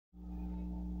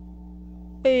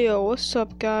Hey yo, what's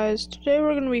up guys? Today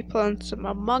we're gonna be playing some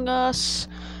Among Us.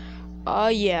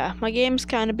 Yeah, my game's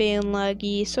kinda being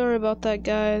laggy. Sorry about that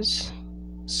guys.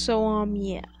 So,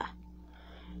 yeah.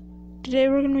 Today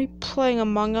we're gonna be playing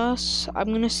Among Us.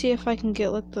 I'm gonna see if I can get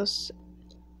like this.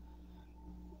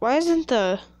 Why isn't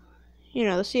the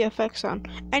CFX on?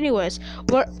 Anyways,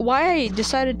 why I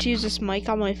decided to use this mic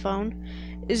on my phone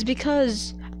is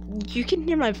because you can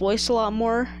hear my voice a lot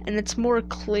more and it's more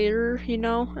clear,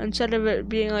 instead of it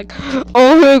being like,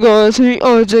 oh hey guys, hey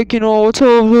Isaac, what's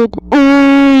up,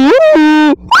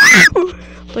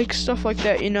 like stuff like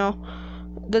that,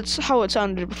 that's how it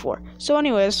sounded before. So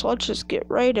anyways, let's just get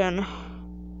right in.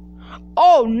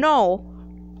 Oh no,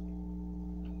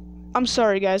 I'm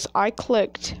sorry guys, I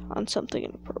clicked on something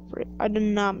inappropriate. I did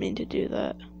not mean to do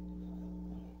that.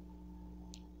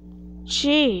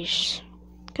 Jeez,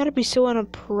 gotta be so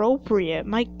inappropriate,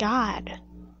 my god.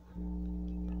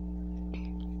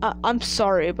 I'm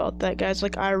sorry about that, guys.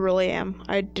 Like, I really am.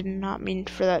 I did not mean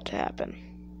for that to happen.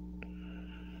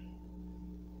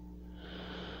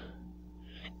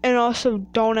 And also,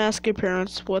 don't ask your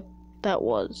parents what that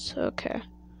was. Okay.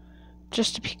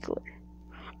 Just to be clear.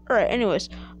 Alright, anyways.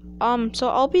 So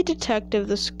I'll be detective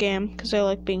this game, because I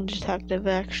like being detective,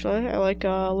 actually. I like,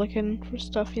 looking for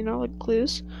stuff, like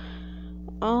clues.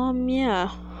 Yeah.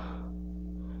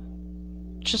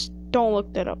 Just don't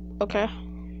look that up, okay?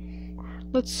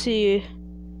 Let's see.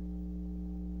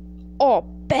 Oh,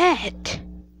 bet!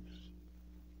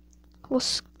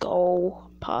 Let's go,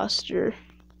 imposter.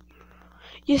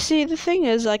 You see, the thing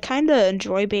is, I kinda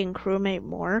enjoy being crewmate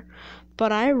more,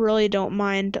 but I really don't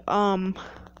mind,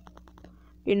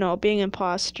 being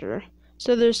imposter.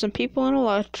 So there's some people in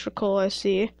electrical, I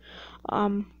see.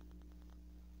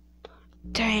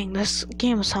 Dang, this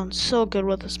game sounds so good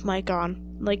with this mic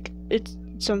on. Like, it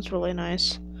sounds really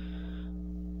nice.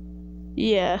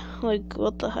 Yeah, like,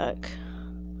 what the heck?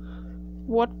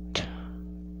 What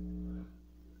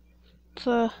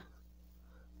the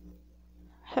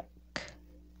heck?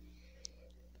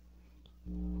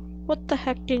 What the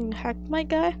hecking heck, my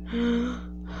guy?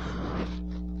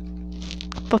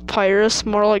 Papyrus,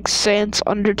 more like Sans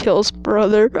Undertale's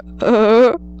brother.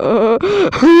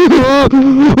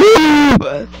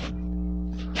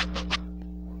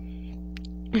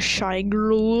 Shy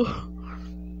girl.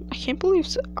 I can't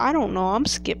believe. I don't know. I'm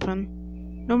skipping.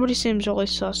 Nobody seems really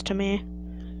sus to me.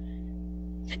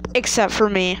 Except for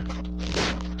me.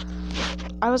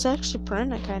 I was actually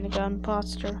praying to kind of got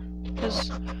imposter. Because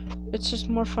it's just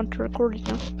more fun to record,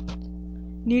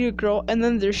 Need a girl. And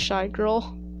then there's Shy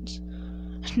Girl.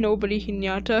 Nobody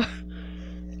Hinata.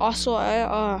 Also,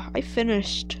 I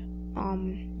finished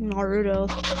Naruto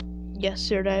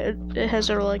yesterday. It has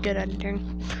a really good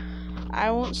ending. I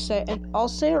won't say, and I'll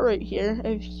say it right here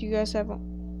if you guys haven't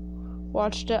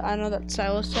watched it. I know that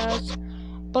Silas has,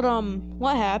 but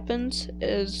what happens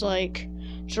is like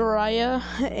Jiraiya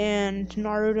and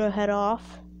Naruto head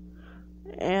off,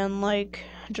 and like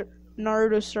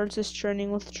Naruto starts his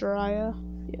training with Jiraiya.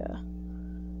 Yeah,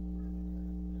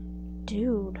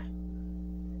 dude,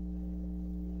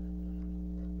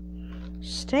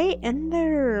 stay in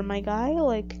there, my guy.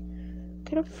 Like,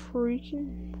 get a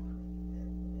freaking.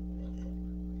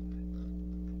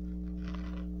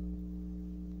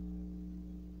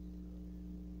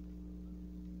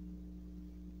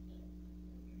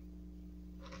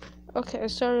 Okay,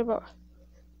 sorry about.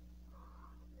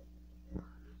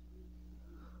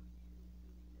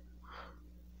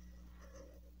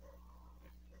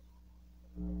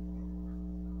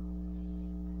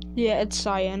 Yeah, it's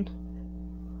cyan.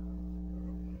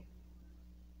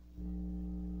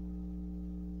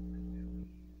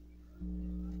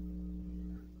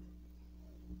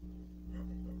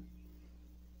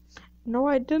 No,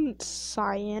 I didn't,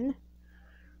 cyan.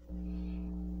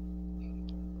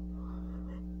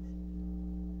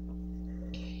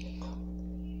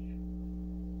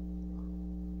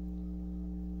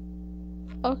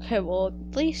 Okay, well,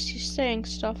 at least you're saying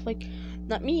stuff like,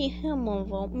 let me, him will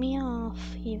vote me off,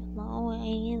 even though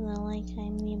like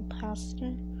I'm the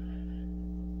imposter.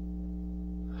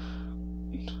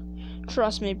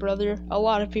 Trust me, brother. A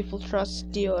lot of people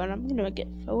trust you, and I'm gonna get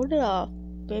voted off,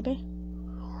 baby.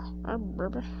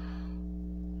 Baby.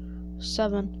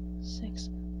 7, 6,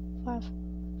 5,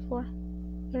 4,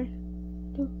 3,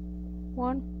 2,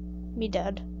 1. Me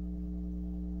dead.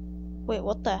 Wait,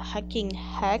 what the hecking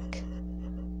heck?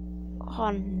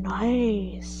 Oh,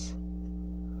 nice.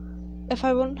 If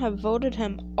I wouldn't have voted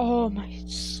him, oh, my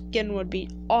skin would be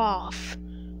off.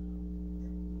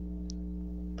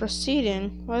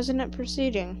 Proceeding? Why isn't it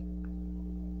proceeding?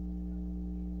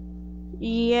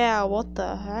 Yeah, what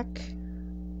the heck?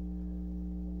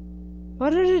 Why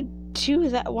did it do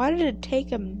that? Why did it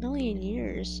take a million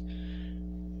years?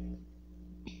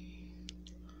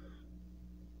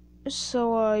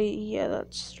 So, yeah,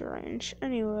 that's strange.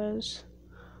 Anyways,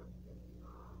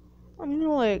 I'm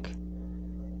gonna, like,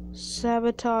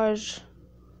 sabotage.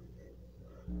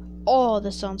 Oh,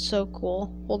 this sounds so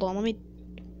cool. Hold on, let me.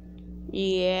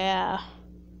 Yeah.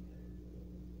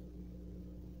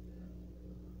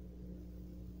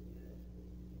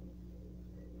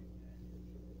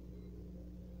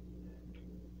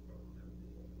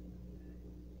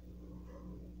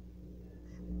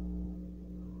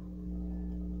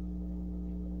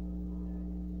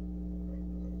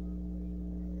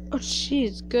 Oh,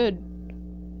 jeez, good.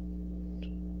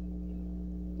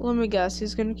 Let me guess,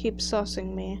 he's gonna keep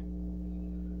sussing me.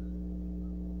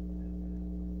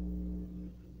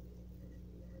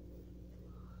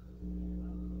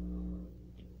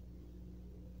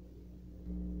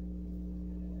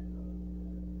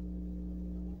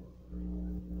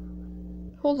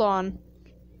 Hold on.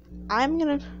 I'm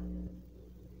gonna.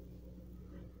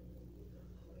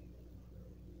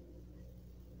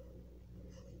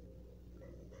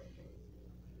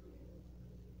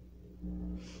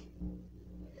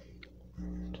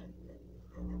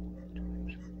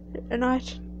 And I.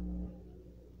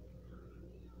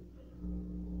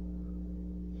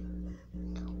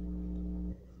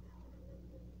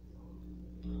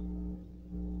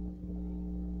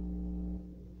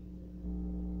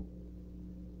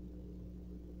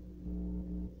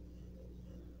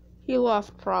 He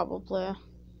left, probably.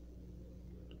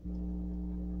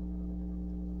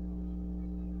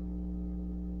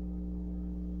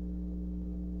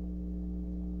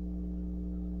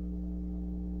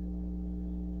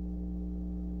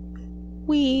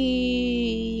 Wee.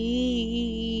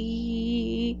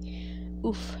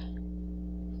 Oof.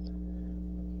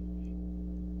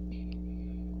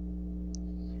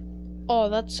 Oh,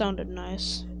 that sounded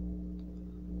nice.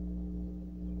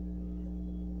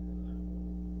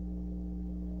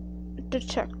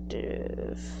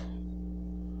 Detective.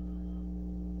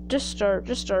 Just start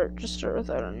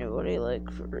without anybody, like,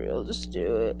 for real, just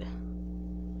do it.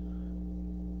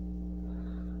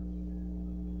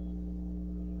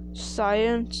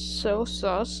 Science, so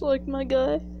sus, like my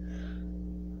guy.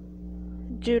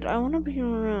 Dude, I wanna be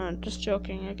around. Just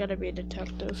joking, I gotta be a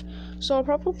detective. So I'll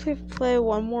probably play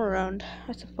one more round,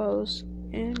 I suppose.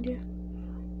 And yeah.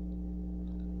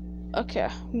 Okay,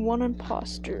 one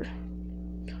imposter.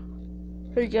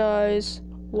 Hey guys,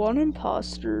 one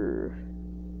imposter.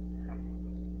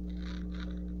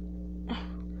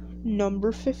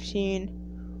 Number 15.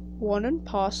 One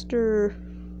imposter.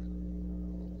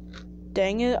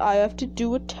 Dang it, I have to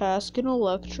do a task in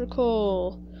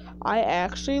electrical. I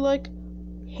actually, like,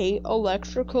 hate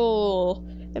electrical.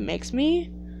 It makes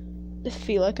me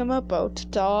feel like I'm about to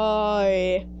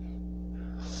die.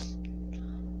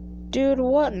 Dude,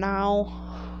 what now?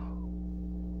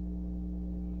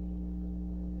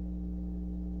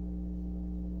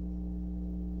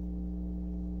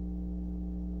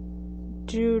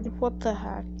 Dude, what the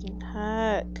heck?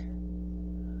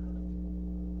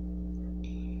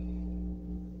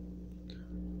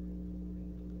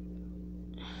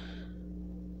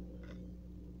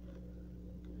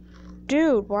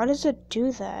 Dude, why does it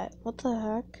do that? What the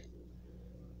heck?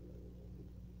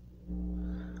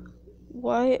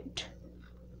 White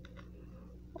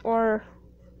or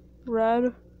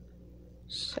red?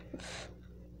 Safe.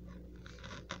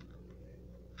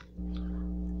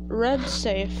 Red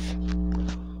safe.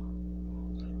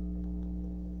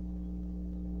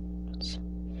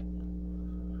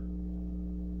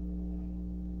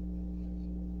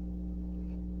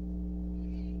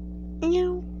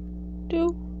 You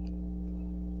do.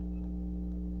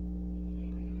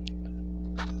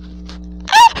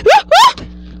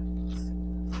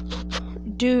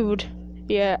 Dude.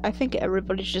 Yeah, I think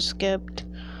everybody just skipped.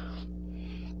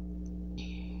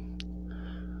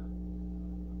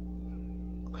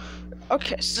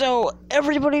 Okay, so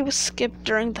everybody was skipped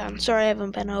during then. Sorry I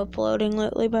haven't been uploading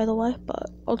lately, by the way, but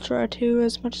I'll try to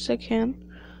as much as I can.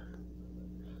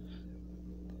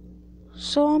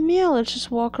 So, yeah, let's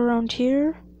just walk around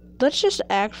here. Let's just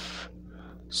act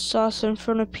sus in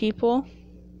front of people.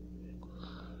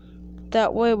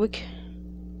 That way we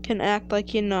can act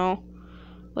like, you know,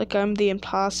 like I'm the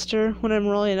imposter when I'm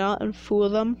really not and fool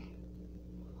them.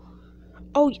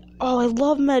 Oh, I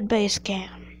love med-based scan.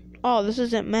 Oh, this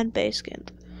isn't med-based scan.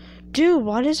 Dude,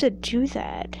 why does it do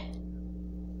that?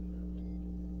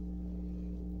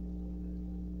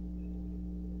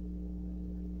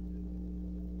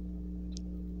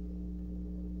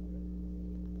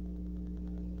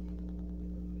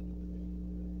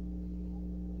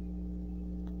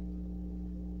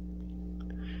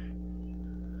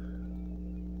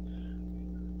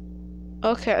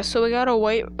 Okay, so we gotta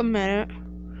wait a minute.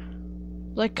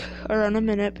 Like, around a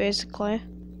minute, basically.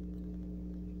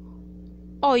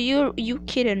 Oh, you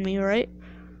kidding me, right?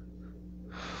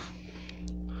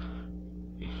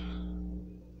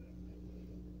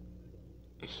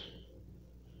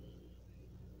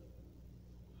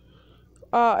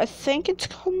 I think it's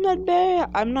called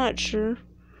Medbay. I'm not sure.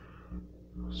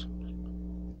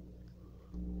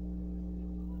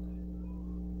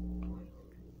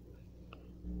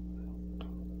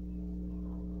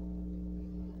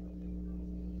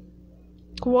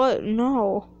 What?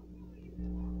 No.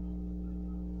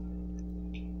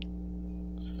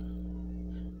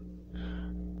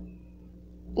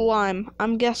 Lime.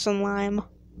 I'm guessing lime.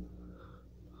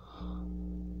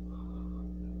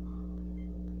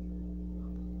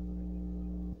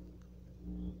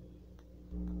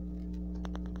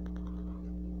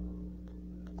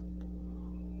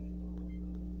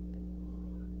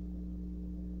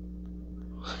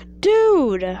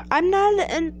 Dude, I'm not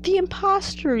the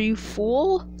imposter, you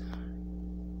fool.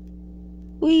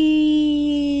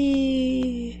 Wee.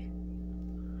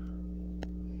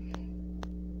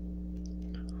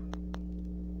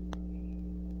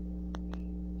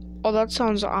 Oh, that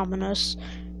sounds ominous.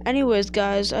 Anyways,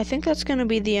 guys, I think that's gonna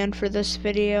be the end for this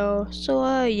video.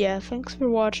 So, yeah, thanks for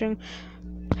watching.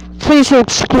 Please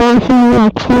subscribe for more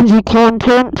crazy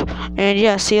content. And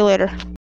yeah, see you later.